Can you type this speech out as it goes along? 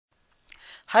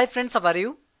Hi friends, how are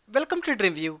you? Welcome to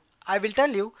DreamView. I will tell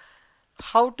you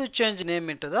how to change name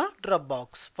into the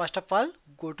Dropbox. First of all,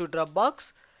 go to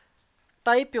Dropbox,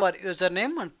 type your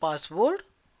username and password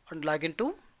and log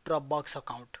into Dropbox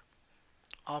account.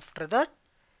 After that,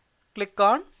 click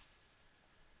on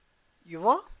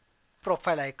your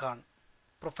profile icon,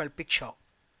 profile picture,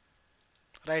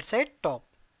 right side top.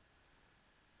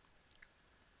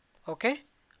 Okay.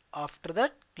 After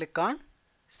that, click on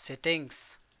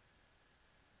settings.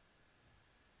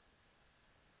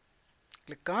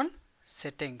 Click on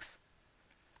settings.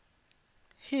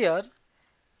 Here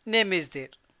name is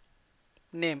there.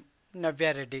 Name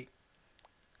Navya Reddy.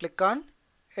 Click on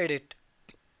edit.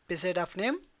 Beside of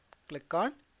name, click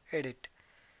on edit.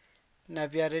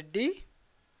 Navya Reddy.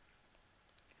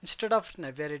 Instead of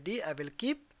Navya Reddy, I will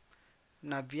keep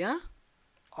Navya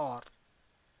R.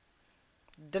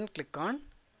 Then click on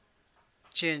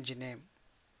change name.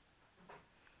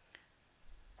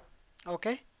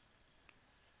 Okay.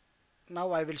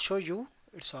 Now I will show you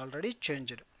it's already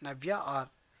changed. Navya R.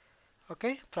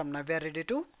 Okay, from Navya Reddy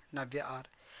to Navya R.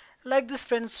 Like this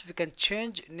friends, we can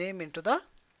change name into the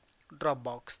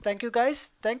Dropbox. Thank you guys.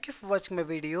 Thank you for watching my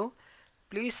video.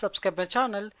 Please subscribe my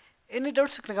channel. Any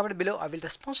doubts you can comment below. I will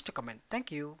respond to comment.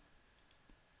 Thank you.